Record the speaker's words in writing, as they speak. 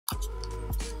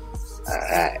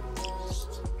Alright,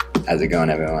 how's it going,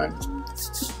 everyone?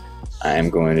 I am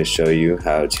going to show you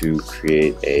how to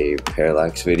create a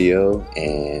parallax video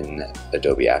in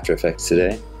Adobe After Effects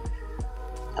today.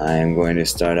 I am going to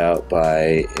start out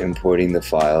by importing the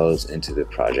files into the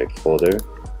project folder,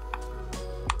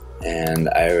 and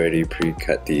I already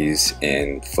pre-cut these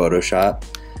in Photoshop,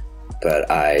 but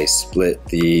I split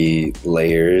the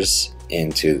layers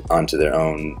onto their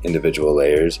own individual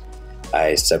layers.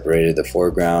 I separated the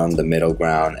foreground, the middle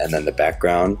ground, and then the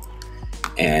background.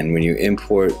 And when you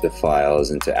import the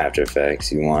files into After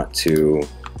Effects, you want to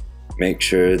make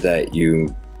sure that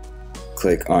you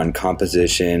click on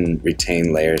Composition,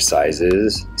 Retain Layer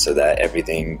Sizes, so that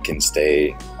everything can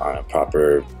stay on a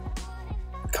proper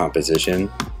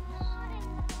composition.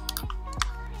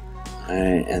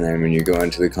 Alright, and then when you go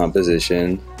into the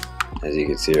composition, as you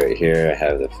can see right here, I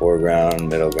have the foreground,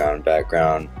 middle ground,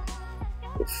 background.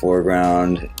 The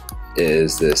foreground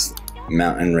is this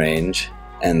mountain range,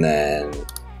 and then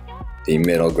the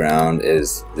middle ground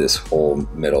is this whole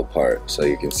middle part, so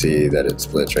you can see that it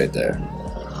splits right there.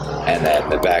 And then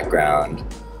the background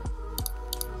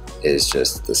is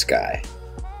just the sky.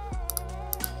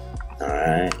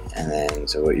 Alright, and then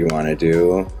so what you want to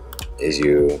do is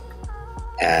you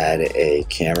add a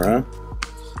camera,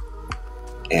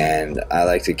 and I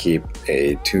like to keep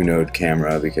a 2-node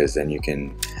camera because then you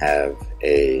can have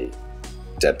a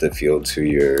depth of field to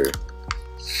your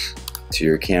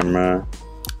camera.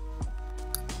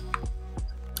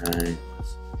 Alright,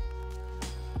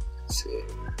 let's see.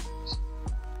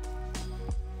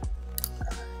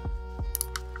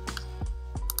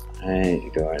 Alright,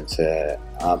 you go into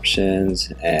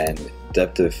options, and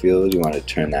depth of field, you want to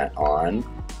turn that on.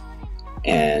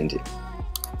 And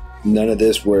none of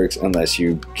this works unless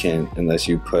you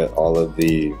put all of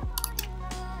the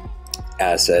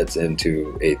assets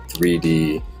into a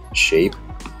 3D shape,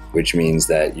 which means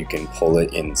that you can pull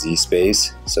it in Z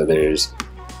space. So there's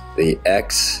the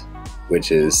X,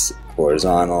 which is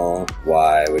horizontal,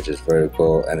 Y, which is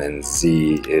vertical, and then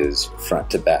Z is front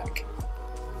to back.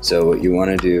 So what you want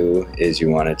to do is you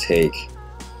want to take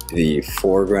the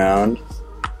foreground,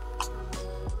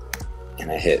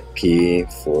 and I hit P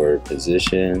for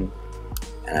position,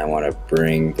 and I want to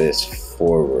bring this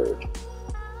forward.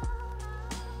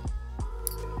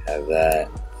 Have that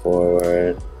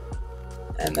forward,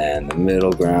 and then the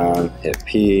middle ground, hit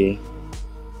P,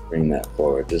 bring that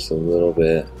forward just a little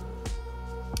bit.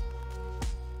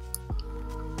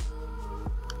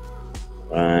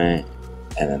 Right,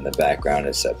 and then the background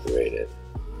is separated.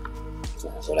 So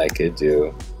what I could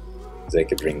do is I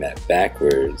could bring that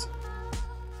backwards,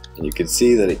 and you can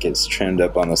see that it gets trimmed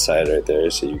up on the side right there,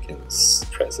 so you can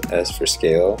press S for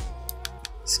scale,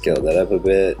 scale that up a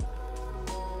bit.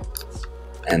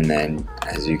 And then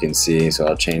as you can see, so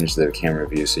I'll change the camera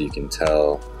view so you can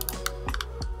tell.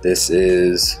 This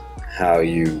is how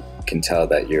you can tell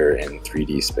that you're in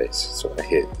 3D space. So I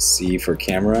hit C for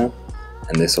camera,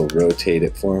 and this will rotate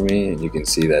it for me, and you can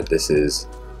see that this is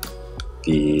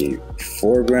the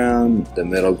foreground, the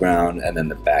middle ground, and then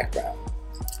the background.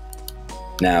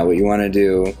 Now what you want to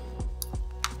do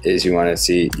is you want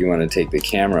to take the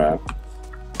camera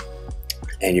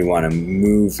and you want to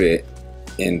move it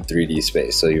in 3D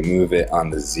space. So you move it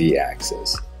on the Z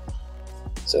axis.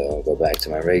 So I'll go back to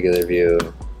my regular view.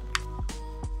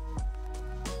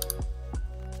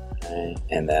 Okay,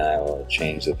 and then I will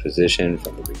change the position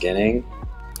from the beginning.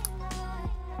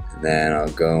 And then I'll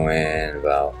go in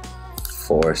about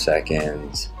 4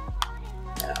 seconds,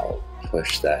 and I'll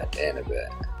push that in a bit.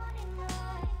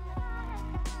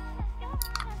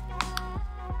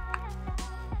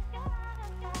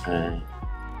 Okay.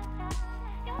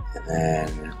 And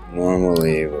then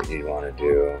normally what you want to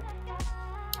do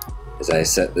is I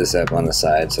set this up on the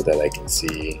side so that I can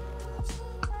see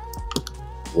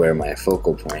where my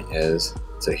focal point is.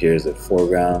 So here's the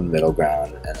foreground, middle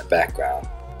ground, and the background.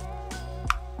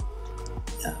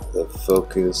 Now the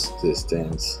focus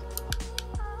distance,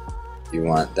 you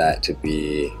want that to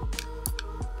be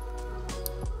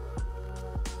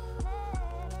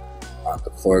on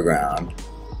the foreground,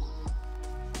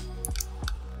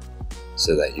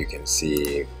 so that you can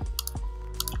see,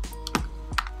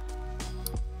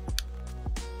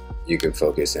 you can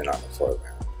focus in on the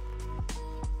foreground.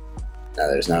 Now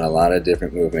there's not a lot of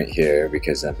different movement here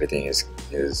because everything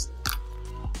is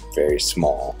very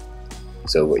small.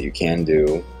 So what you can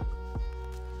do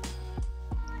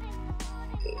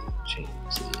is change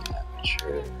the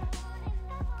aperture.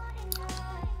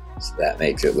 So that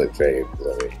makes it look very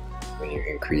blurry when you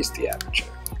increase the aperture.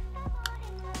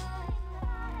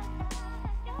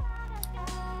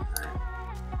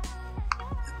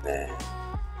 And then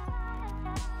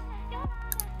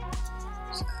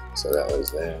So that was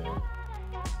there.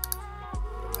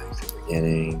 Back to the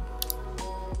beginning.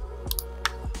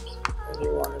 And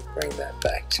you want to bring that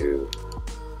back to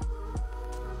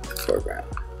the foreground.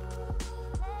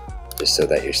 Just so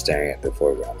that you're staring at the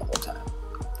foreground the whole time.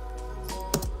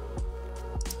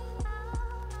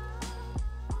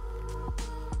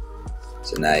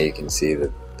 So now you can see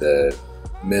that the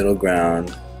middle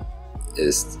ground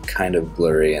is kind of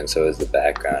blurry, and so is the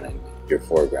background, and your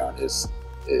foreground is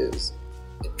in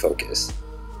focus.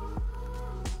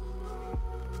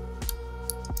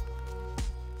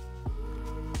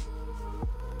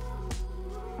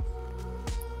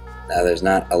 Now there's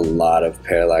not a lot of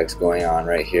parallax going on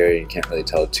right here. You can't really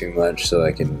tell too much, so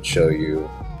I can show you.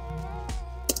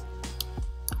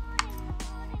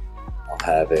 I'll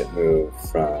have it move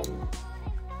from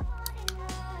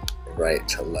right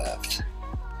to left.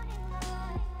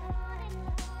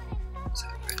 So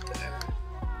right there.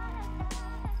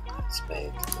 Let's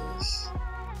make this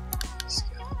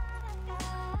scale.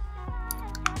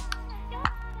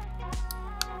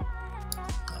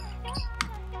 Left.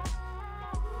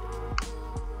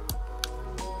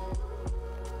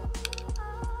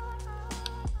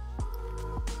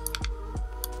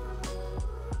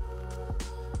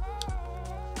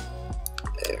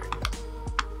 There we go.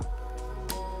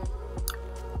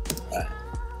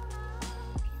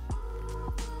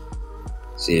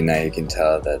 See, now you can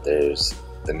tell that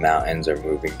the mountains are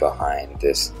moving behind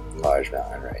this large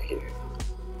mountain right here.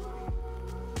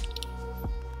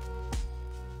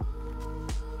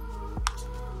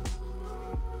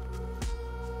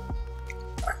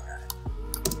 Alright.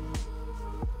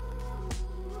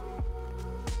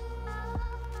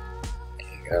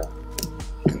 There you go.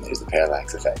 And there's the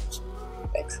parallax effect.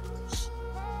 Thanks.